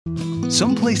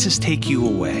Some places take you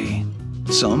away.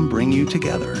 Some bring you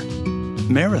together.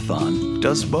 Marathon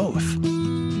does both.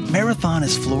 Marathon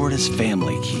is Florida's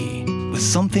family key, with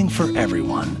something for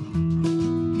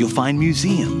everyone. You'll find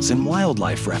museums and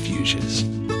wildlife refuges,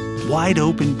 wide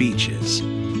open beaches,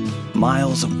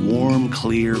 miles of warm,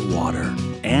 clear water,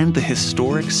 and the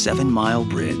historic 7-mile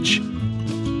bridge.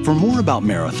 For more about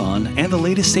Marathon and the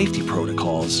latest safety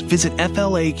protocols, visit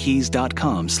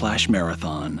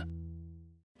flakeys.com/marathon.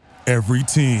 Every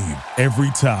team,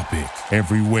 every topic,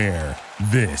 everywhere.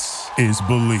 This is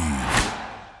Believe.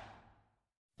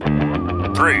 3,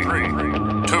 2,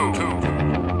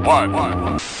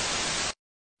 1.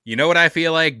 You know what I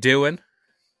feel like doing?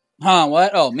 Huh, what?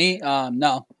 Oh, me?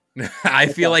 No. I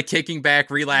feel like kicking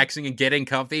back, relaxing, and getting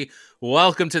comfy.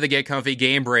 Welcome to the Get Comfy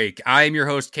Game Break. I am your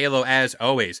host, Kalo, as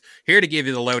always, here to give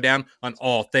you the lowdown on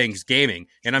all things gaming,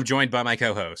 and I'm joined by my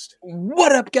co-host.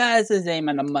 What up, guys? It's Aim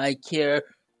on the mic here.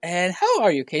 And how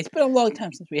are you, Kate? It's been a long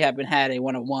time since we haven't had a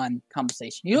one-on-one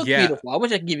conversation. You look beautiful. I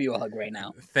wish I could give you a hug right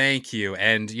now. Thank you.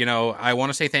 And, I want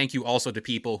to say thank you also to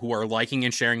people who are liking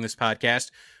and sharing this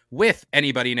podcast with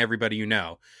anybody and everybody you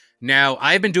know. Now,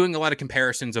 I've been doing a lot of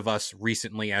comparisons of us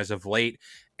recently as of late,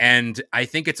 and I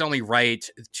think it's only right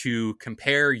to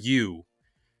compare you.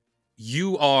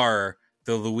 You are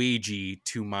the Luigi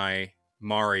to my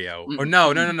Mario. Or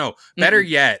no. Better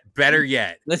yet.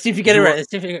 Let's see if you get it right.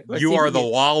 You are the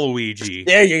Waluigi.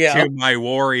 There you go. To my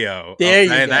Wario. There you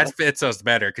go. That fits us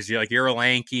better because you're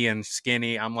lanky and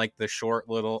skinny. I'm like the short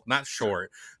little, not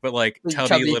short, but like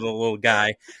chubby little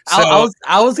guy. So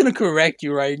I was gonna correct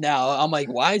you right now. I'm like,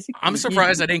 why is he? I'm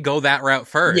surprised I didn't go that route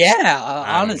first. Yeah,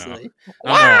 honestly,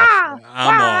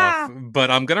 I'm off. But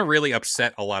I'm gonna really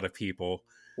upset a lot of people.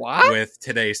 What? With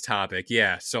today's topic.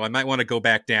 Yeah, so I might want to go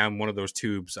back down one of those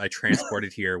tubes I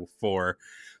transported here for.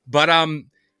 But I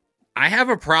have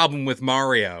a problem with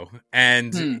Mario,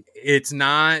 and it's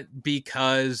not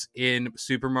because in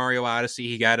Super Mario Odyssey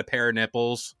he got a pair of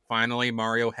nipples. Finally,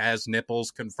 Mario has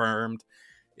nipples confirmed.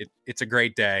 It's a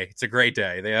great day. It's a great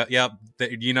day. You're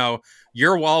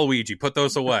Waluigi. Put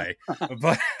those away.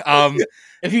 But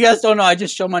if you guys don't know, I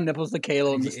just show my nipples to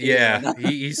Kalo. Yeah,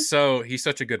 he's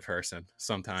such a good person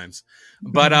sometimes.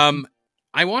 But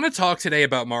I want to talk today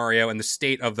about Mario and the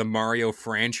state of the Mario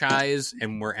franchise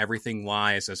and where everything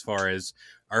lies as far as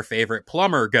our favorite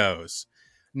plumber goes.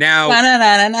 Now,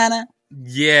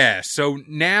 yeah. So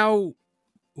now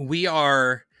we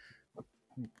are.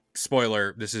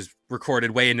 Spoiler, this is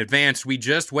recorded way in advance. We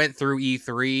just went through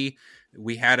E3.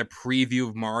 We had a preview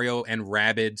of Mario and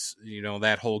Rabbids,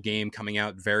 that whole game coming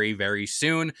out very, very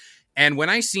soon. And when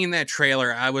I seen that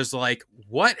trailer, I was like,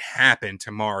 what happened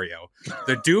to Mario?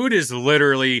 The dude is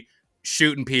literally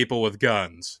shooting people with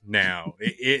guns now.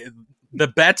 The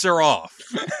bets are off.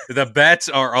 The bets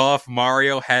are off.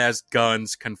 Mario has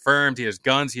guns confirmed. He has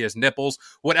guns. He has nipples.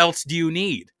 What else do you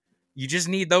need? You just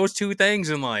need those two things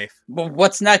in life. But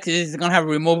what's next? Is he going to have a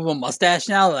removable mustache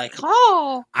now? Like,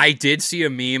 oh. I did see a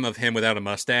meme of him without a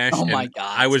mustache. Oh, my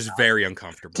God. I was very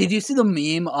uncomfortable. Did you see the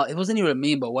meme? It wasn't even a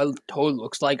meme, but what Toad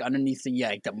looks like underneath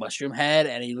the mushroom head,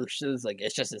 and he looks just like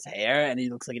it's just his hair, and he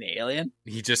looks like an alien.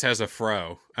 He just has a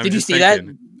fro. Did you see that?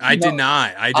 I did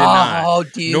not. Oh,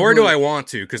 dude. Nor do I want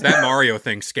to, because that Mario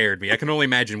thing scared me. I can only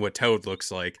imagine what Toad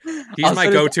looks like. He's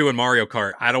my go-to in Mario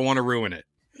Kart. I don't want to ruin it.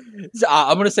 So,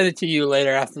 I'm going to send it to you later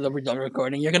after we're done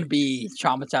recording. You're going to be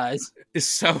traumatized.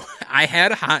 So I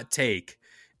had a hot take,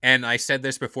 and I said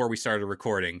this before we started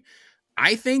recording.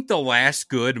 I think the last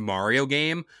good Mario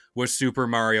game was Super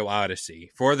Mario Odyssey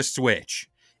for the Switch.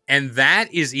 And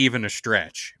that is even a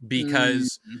stretch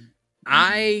because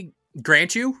I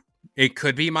grant you, it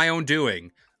could be my own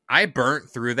doing. I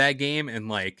burnt through that game in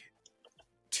like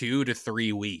 2 to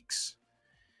 3 weeks.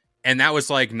 And that was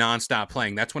like nonstop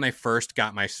playing. That's when I first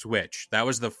got my Switch. That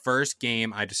was the first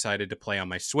game I decided to play on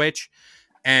my Switch.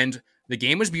 And the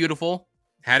game was beautiful,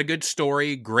 had a good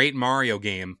story, great Mario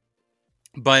game.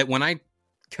 But when I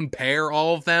compare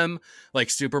all of them, like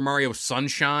Super Mario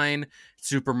Sunshine,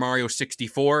 Super Mario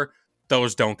 64,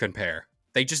 those don't compare.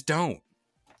 They just don't.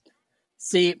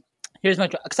 See, here's my...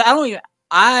 Because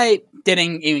I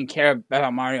didn't even care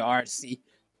about Mario Odyssey.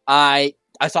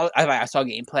 I saw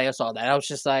gameplay. I saw that. I was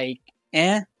just like,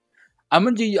 I'm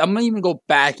gonna even go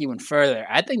back even further.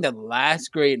 I think the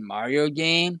last great Mario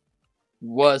game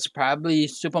was probably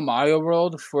Super Mario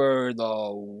World for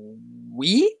the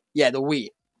Wii. Yeah, the Wii.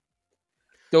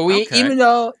 The Wii. Okay. Even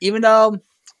though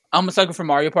I'm a sucker for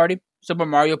Mario Party, Super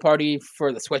Mario Party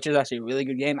for the Switch is actually a really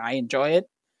good game. I enjoy it.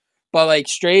 But like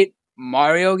straight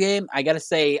Mario game, I gotta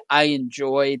say I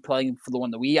enjoyed playing for the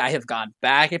Wii. I have gone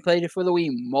back and played it for the Wii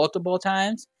multiple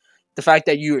times the fact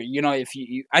that if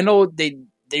you I know they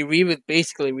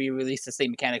basically re-released the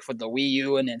same mechanic for the Wii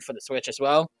U and then for the Switch as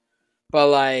well, but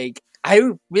like I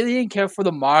really didn't care for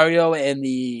the Mario and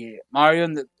the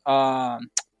Mario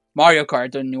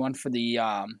Kart, the new one for the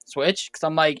Switch, because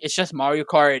I'm like, it's just Mario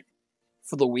Kart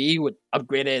for the Wii with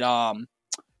upgraded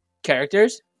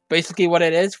characters. Basically, what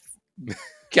it is,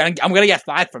 I'm gonna get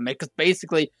flack from it because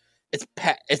basically it's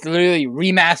literally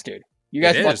remastered. You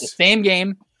guys watch the same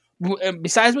game.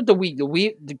 Besides with the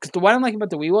Wii, because the one I like about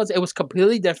the Wii was it was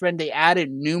completely different. They added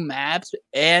new maps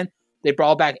and they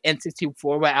brought back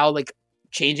N64 without like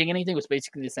changing anything. It was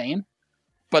basically the same.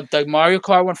 But the Mario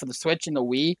Kart one for the Switch and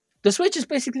the Switch is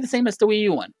basically the same as the Wii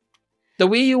U one. The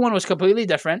Wii U one was completely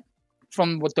different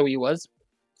from what the Wii was.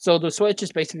 So the Switch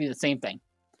is basically the same thing.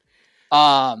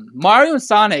 Mario and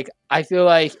Sonic, I feel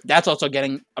like that's also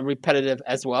getting repetitive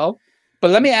as well. But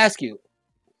let me ask you,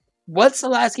 what's the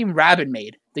last game Rabbids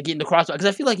made? The crossbar,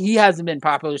 because I feel like he hasn't been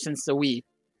popular since the Wii.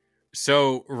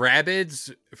 So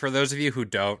Rabbids, for those of you who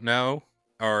don't know,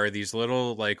 are these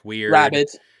little like weird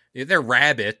Rabbids. They're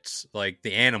rabbits, like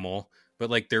the animal, but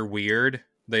like they're weird.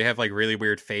 They have like really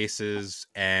weird faces,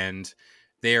 and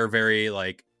they are very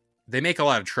like they make a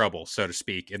lot of trouble, so to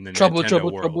speak, in the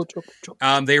Nintendo world.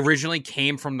 Trouble. They originally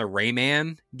came from the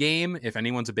Rayman game. If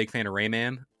anyone's a big fan of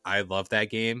Rayman, I love that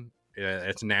game.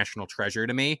 It's a national treasure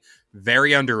to me.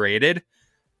 Very underrated.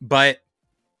 But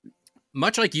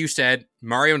much like you said,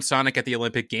 Mario and Sonic at the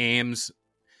Olympic Games,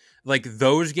 like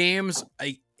those games,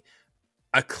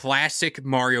 a classic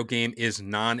Mario game is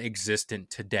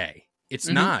non-existent today. It's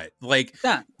not. Like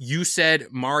you said,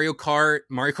 Mario Kart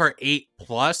 8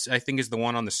 Plus, I think is the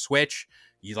one on the Switch.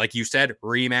 Like you said,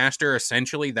 remaster,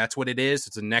 essentially, that's what it is.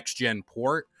 It's a next-gen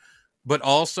port. But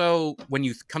also, when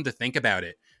you come to think about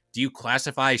it, do you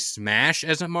classify Smash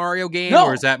as a Mario game?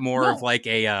 Or is that more of like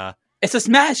a... It's a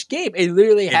Smash game. It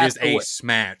literally has a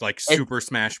Smash, like Super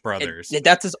Smash Brothers.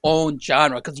 That's its own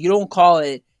genre, because you don't call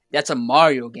it, that's a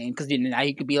Mario game, because now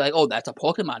you could be like, oh, that's a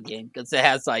Pokemon game, because it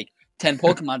has like 10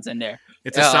 Pokemons in there.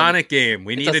 It's a Sonic game.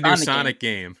 We need a new Sonic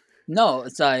game. No,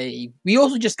 it's like, we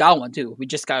also just got one too.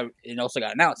 It also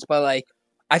got announced. But like,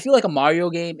 I feel like a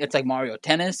Mario game, it's like Mario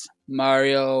Tennis,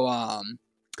 Mario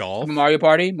Golf, Mario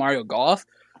Party, Mario Golf.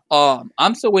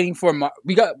 I'm still waiting for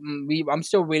I'm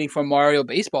still waiting for Mario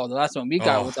Baseball. The last one we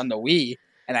got was on the Wii,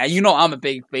 and I'm a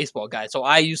big baseball guy, so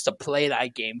I used to play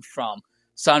that game from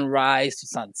sunrise to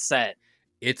sunset.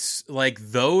 It's like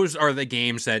those are the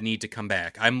games that need to come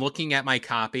back. I'm looking at my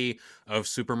copy of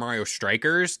Super Mario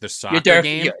Strikers, the soccer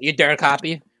game. Your third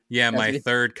copy? Yeah, my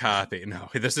third copy. No,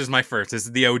 this is my first. This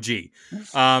is the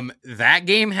OG. That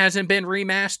game hasn't been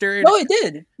remastered. No, it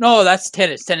did. No, that's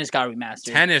tennis. Tennis got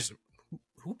remastered. Tennis.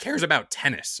 Who cares about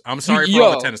tennis? I'm sorry for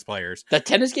all the tennis players. The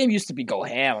tennis game used to be go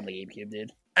ham on the GameCube,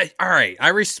 dude. All right, I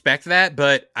respect that,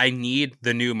 but I need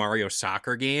the new Mario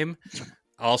Soccer game.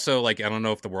 Also, like, I don't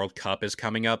know if the World Cup is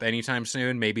coming up anytime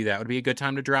soon. Maybe that would be a good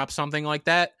time to drop something like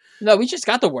that. No, we just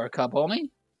got the World Cup, homie.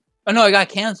 Oh, no, it got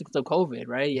canceled because of COVID,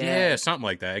 right? Yeah, something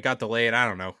like that. It got delayed. I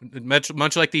don't know.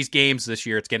 Much like these games this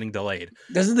year, it's getting delayed.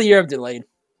 This is the year of delayed.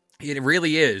 It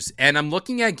really is. And I'm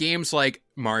looking at games like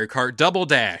Mario Kart Double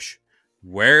Dash.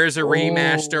 Where's a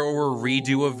remaster or a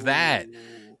redo of that?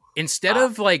 Instead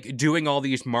of, like, doing all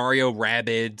these Mario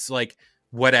Rabbids, like,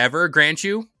 whatever, grant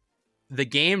you, the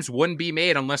games wouldn't be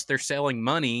made unless they're selling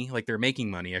money, like they're making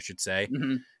money, I should say.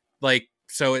 Mm-hmm. Like,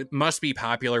 so it must be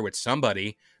popular with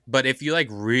somebody. But if you like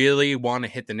really want to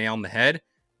hit the nail on the head,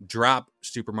 drop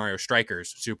Super Mario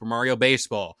Strikers, Super Mario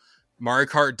Baseball, Mario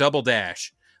Kart Double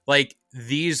Dash. Like,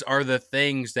 these are the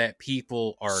things that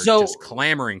people are just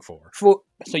clamoring for.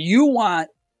 So you want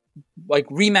like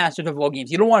remastered of all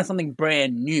games. You don't want something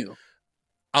brand new.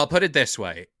 I'll put it this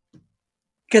way.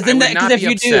 Because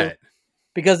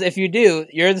if you do,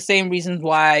 you're the same reasons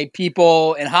why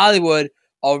people in Hollywood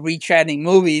are retreading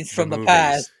movies from the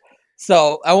past.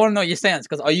 So I want to know your stance,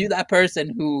 because are you that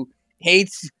person who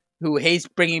hates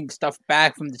bringing stuff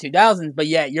back from the 2000s, but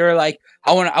yet you're like,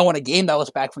 I want a game that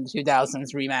was back from the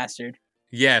 2000s remastered?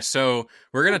 Yeah, so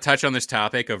we're going to touch on this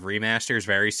topic of remasters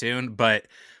very soon, but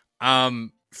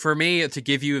for me, to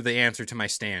give you the answer to my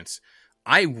stance,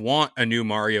 I want a new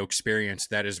Mario experience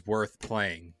that is worth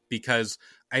playing, because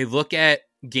I look at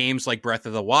games like Breath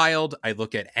of the Wild, I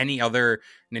look at any other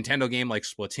Nintendo game like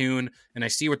Splatoon, and I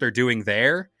see what they're doing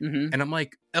there, and I'm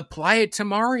like, apply it to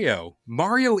Mario.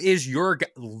 Mario is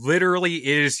literally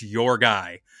is your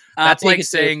guy. That's like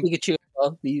saying Pikachu.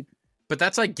 But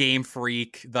that's like Game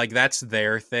Freak, like that's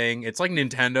their thing. It's like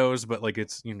Nintendo's, but like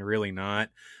it's really not.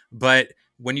 But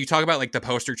when you talk about like the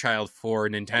poster child for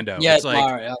Nintendo, it's like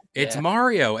Mario. It's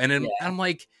Mario, and I'm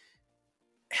like,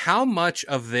 how much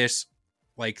of this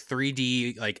like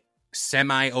 3D, like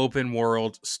semi-open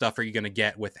world stuff are you going to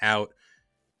get without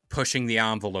pushing the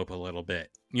envelope a little bit?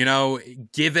 You know,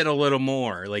 give it a little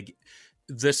more. Like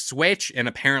the Switch, and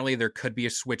apparently there could be a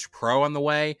Switch Pro on the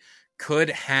way, could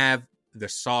have the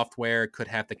software, could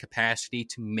have the capacity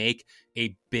to make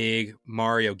a big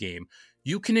Mario game.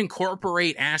 You can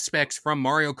incorporate aspects from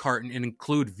Mario Kart and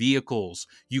include vehicles.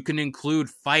 You can include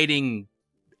fighting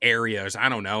areas. I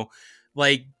don't know.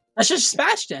 Like, that's just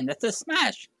Smash then. That's a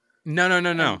Smash.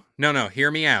 No.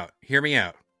 Hear me out.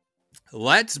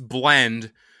 Let's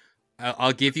blend.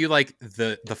 I'll give you like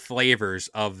the flavors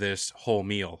of this whole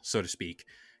meal, so to speak.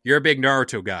 You're a big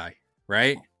Naruto guy,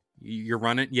 right? You're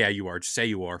running. Yeah, you are. Just say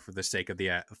you are for the sake of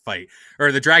the fight.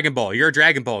 Or the Dragon Ball. You're a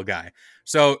Dragon Ball guy.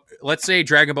 So let's say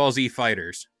Dragon Ball Z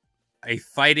Fighters, a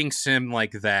fighting sim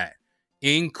like that.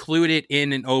 Include it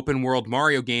in an open world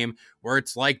Mario game where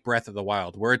it's like Breath of the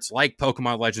Wild, where it's like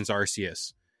Pokemon Legends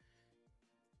Arceus.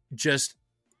 Just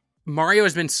Mario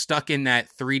has been stuck in that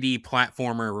 3D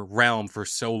platformer realm for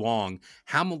so long.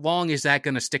 How long is that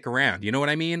going to stick around? You know what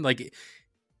I mean? Like,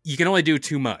 you can only do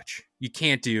too much. You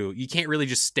can't really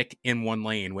just stick in one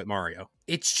lane with Mario.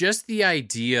 It's just the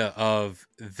idea of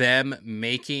them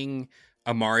making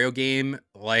a Mario game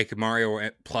like Mario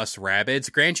plus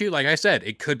Rabbids. Grant you, like I said,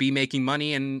 it could be making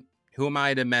money, and who am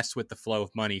I to mess with the flow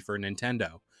of money for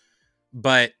Nintendo?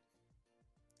 But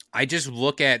I just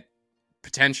look at,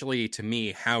 potentially to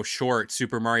me, how short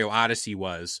Super Mario Odyssey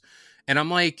was, and I'm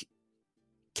like,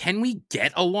 can we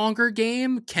get a longer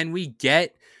game? Can we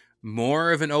get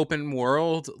more of an open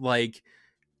world? Like,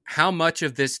 how much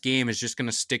of this game is just going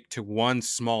to stick to one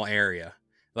small area?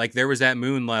 Like, there was that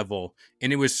moon level,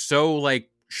 and it was so like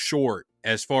short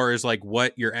as far as like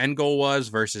what your end goal was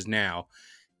versus now.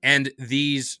 And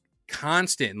these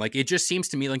constant, like, it just seems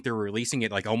to me like they're releasing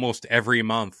it like almost every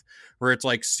month, where it's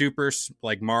like super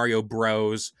like Mario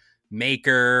Bros,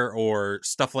 Maker, or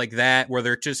stuff like that, where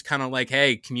they're just kind of like,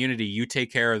 hey, community, you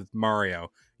take care of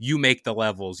Mario, you make the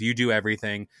levels, you do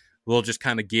everything, we'll just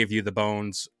kind of give you the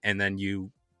bones, and then you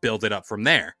build it up from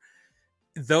there.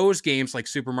 Those games like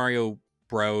Super Mario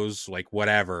Bros, like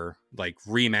whatever, like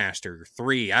Remaster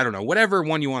 3, I don't know, whatever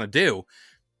one you want to do,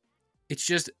 it's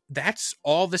just, that's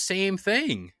all the same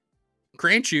thing.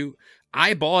 Grant you,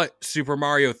 I bought Super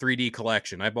Mario 3D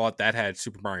Collection. I bought that, had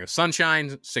Super Mario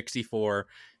Sunshine, 64,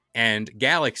 and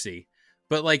Galaxy.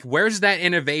 But like, where's that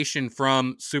innovation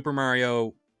from Super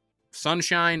Mario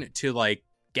Sunshine to like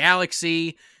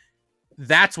Galaxy?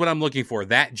 That's what I'm looking for.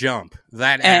 That jump,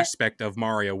 that aspect of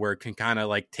Mario where it can kind of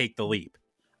like take the leap.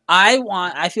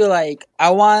 I feel like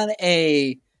I want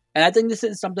and I think this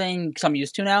is something I'm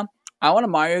used to now. I want a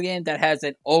Mario game that has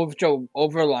an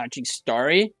overarching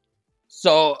story.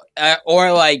 So,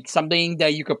 or like something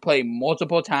that you could play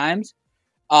multiple times.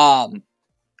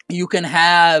 You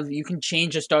can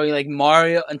change the story, like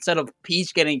Mario, instead of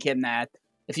Peach getting kidnapped,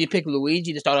 if you pick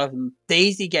Luigi to start off,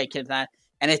 Daisy get kidnapped,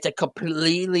 and it's a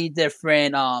completely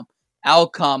different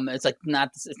outcome. It's like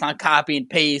it's not copy and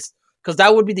paste, because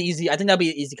that would be I think that'd be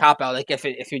the easy cop out. Like if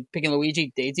you're picking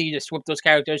Luigi, Daisy, you just swap those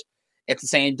characters. It's the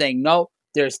same thing. No,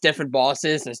 there's different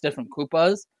bosses, there's different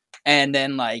Koopas, and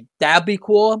then like that'd be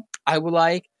cool. I would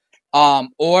like,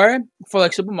 or for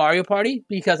like Super Mario Party,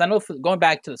 because I know going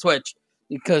back to the Switch,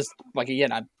 because like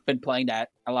again, I've been playing that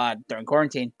a lot during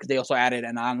quarantine, because they also added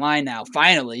an online now.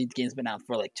 Finally, the game's been out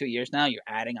for like 2 years now. You're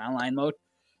adding online mode.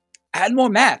 Add more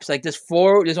maps. Like there's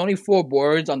only 4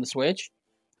 boards on the Switch.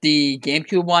 The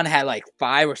GameCube one had like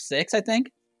 5 or 6, I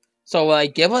think. So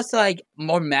like, give us like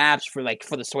more maps for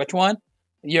the Switch one.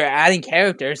 You're adding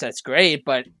characters, that's great,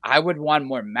 but I would want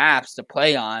more maps to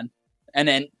play on. And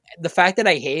then the fact that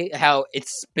I hate how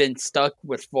it's been stuck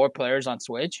with 4 players on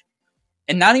Switch,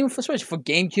 and not even for Switch, for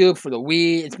GameCube, for the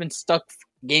Wii, it's been stuck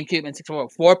GameCube and 64,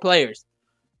 4 players.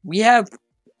 We have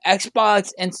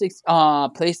Xbox and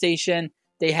PlayStation.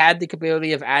 They had the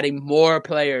capability of adding more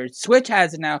players. Switch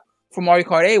has it now for Mario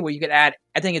Kart 8, where you could add,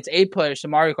 I think it's 8 players to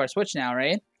Mario Kart Switch now,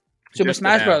 right? Super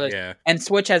Smash Brothers. Yeah. And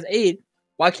Switch has 8.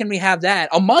 Why can't we have that?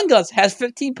 Among Us has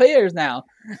 15 players now.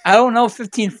 I don't know,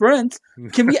 15 friends.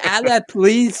 Can we add that,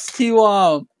 please,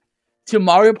 to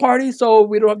Mario Party, so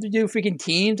we don't have to do freaking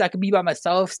teams? I could be by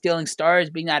myself, stealing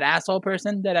stars, being that asshole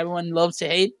person that everyone loves to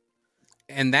hate.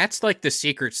 And that's like the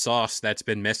secret sauce that's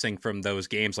been missing from those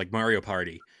games like Mario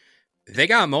Party. They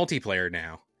got multiplayer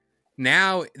now.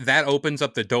 Now that opens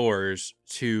up the doors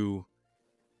to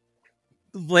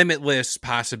limitless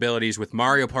possibilities with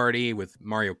Mario Party, with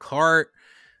Mario Kart,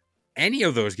 any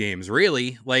of those games,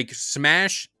 really. Like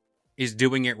Smash is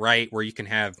doing it right, where you can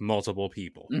have multiple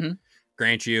people. Mm-hmm.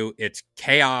 Grant you, it's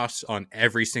chaos on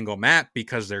every single map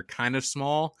because they're kind of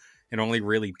small, and only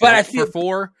really But built for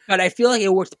 4. But I feel like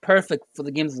it works perfect for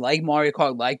the games like Mario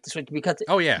Kart, like the Switch, because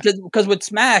because with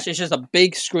Smash it's just a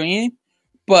big screen,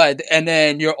 and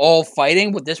then you're all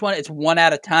fighting. With this one, it's one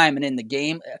at a time, and in the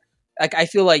game, like I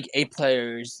feel like 8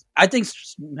 players. I think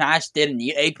Smash didn't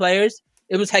need 8 players.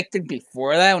 It was hectic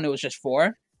before that when it was just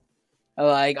 4.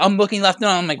 Like I'm looking left and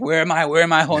right, I'm like, where am I? Where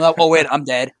am I? Hold up! Oh wait, I'm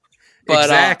dead. But,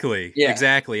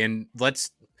 exactly. And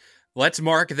let's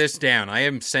mark this down. I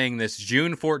am saying this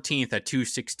June 14th at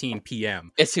 2:16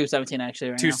 p.m. It's 2:17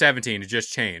 actually. Right 2:17. It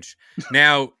just changed.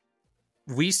 Now,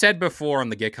 we said before on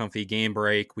the Get Comfy Game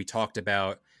Break, we talked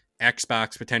about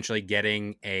Xbox potentially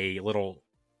getting a little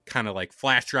kind of like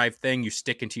flash drive thing you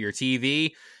stick into your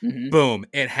TV. Mm-hmm. Boom!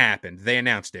 It happened. They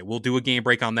announced it. We'll do a game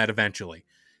break on that eventually.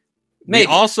 Maybe.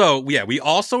 We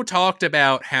also talked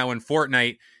about how in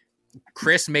Fortnite,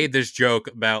 Chris made this joke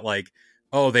about like,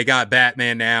 oh, they got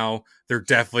Batman now. They're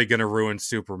definitely going to ruin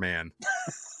Superman.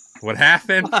 What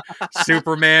happened?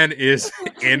 Superman is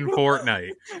in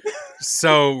Fortnite.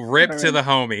 So rip to the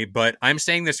homie. But I'm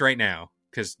saying this right now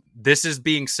because this is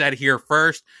being said here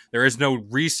first. There is no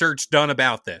research done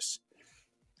about this.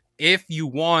 If you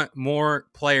want more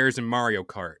players in Mario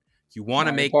Kart, you want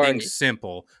to make things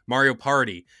simple, Mario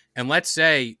Party. And let's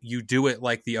say you do it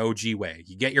like the OG way.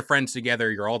 You get your friends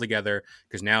together, you're all together,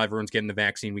 because now everyone's getting the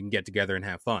vaccine, we can get together and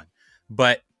have fun.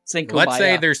 But let's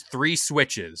say there's 3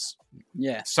 Switches.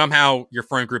 Yeah. Somehow your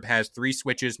friend group has 3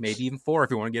 Switches, maybe even 4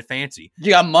 if you want to get fancy.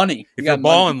 You got money. If you're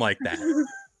balling like that.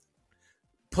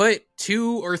 Put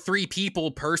 2 or 3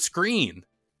 people per screen,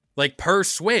 like per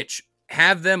Switch.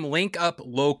 Have them link up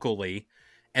locally.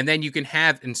 And then you can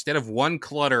have, instead of one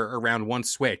clutter around one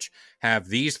Switch, have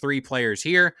these 3 players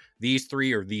here, these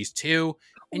 3 or these 2,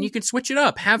 and you can switch it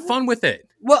up. Have fun with it.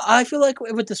 Well, I feel like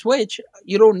with the Switch,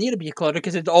 you don't need to be a clutter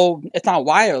because it's not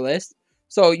wireless.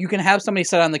 So you can have somebody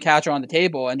sit on the couch or on the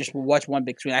table and just watch one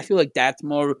big screen. I feel like that's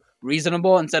more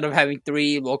reasonable instead of having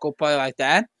 3 local players like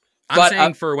that. I'm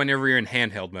saying for whenever you're in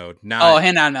handheld mode, not on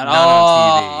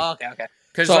TV. Okay.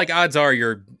 Because, odds are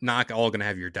you're not all going to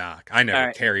have your dock. I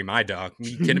never carry my dock. Are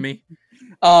you kidding me?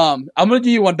 I'm going to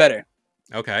do you one better.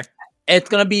 Okay. It's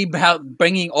going to be about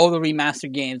bringing all the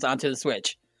remastered games onto the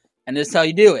Switch. And this is how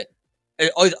you do it.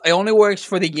 It only works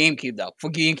for the GameCube, though. For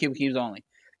GameCube cubes only.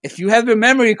 If you have your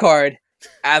memory card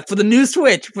for the new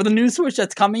Switch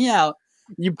that's coming out,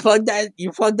 you plug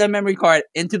that memory card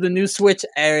into the new Switch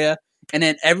area, and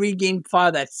then every game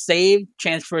file that's saved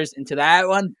transfers into that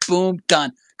one. Boom,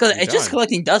 done. Because it's just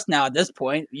collecting dust now at this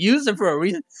point. Use it for a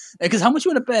reason. Because how much you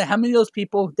want to bet? How many of those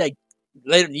people that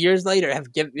years later have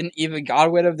either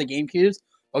got rid of the GameCubes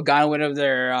or gotten rid of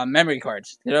their memory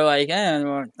cards? They're like,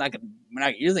 we're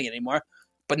not using it anymore.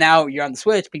 But now you're on the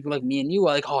Switch. People like me and you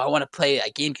are like, oh, I want to play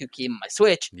a GameCube game on my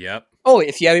Switch. Yep. Oh,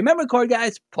 if you have your memory card,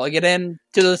 guys, plug it in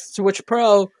to the Switch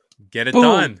Pro. Get it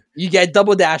done. You get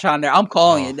Double Dash on there. I'm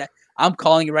calling it. I'm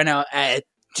calling it right now at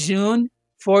June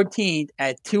 14th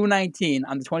at 2:19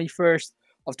 on the 21st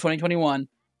of 2021.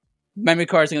 Memory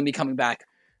cards are going to be coming back.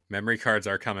 Memory cards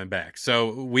are coming back.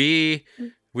 So we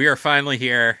are finally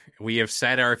here. We have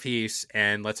said our piece,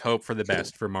 and let's hope for the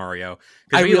best for Mario.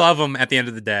 Because we love him at the end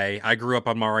of the day. I grew up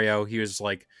on Mario. He was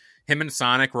like, him and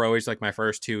Sonic were always like my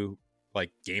first 2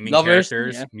 like gaming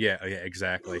characters. Yeah,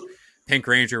 exactly. Pink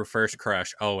Ranger, first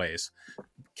crush, always.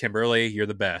 Kimberly, you're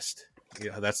the best.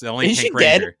 Yeah, that's the only Pink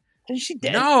Ranger. Is she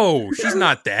dead? No, she's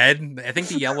not dead. I think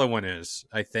the yellow one is.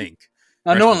 I think.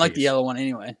 No one liked the yellow one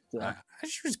anyway. So.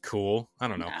 She was cool. I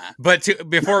don't know. Nah. But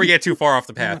before we get too far off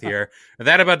the path here,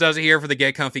 that about does it here for the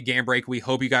Get Comfy Game Break. We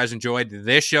hope you guys enjoyed.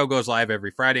 This show goes live every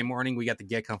Friday morning. We got the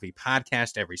Get Comfy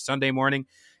podcast every Sunday morning.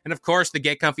 And, of course, the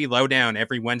Get Comfy Lowdown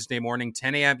every Wednesday morning,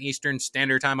 10 a.m. Eastern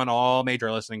Standard Time on all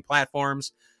major listening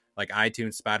platforms like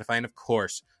iTunes, Spotify, and, of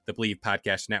course, the Believe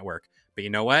Podcast Network. But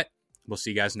you know what? We'll see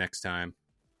you guys next time.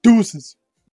 Deuces.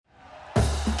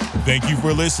 Thank you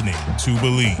for listening to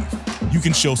Believe. You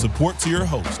can show support to your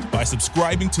host by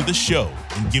subscribing to the show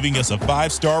and giving us a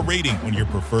 5-star rating on your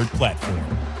preferred platform.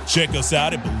 Check us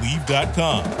out at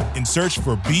Believe.com and search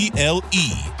for BLEAV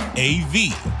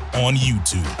on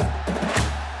YouTube.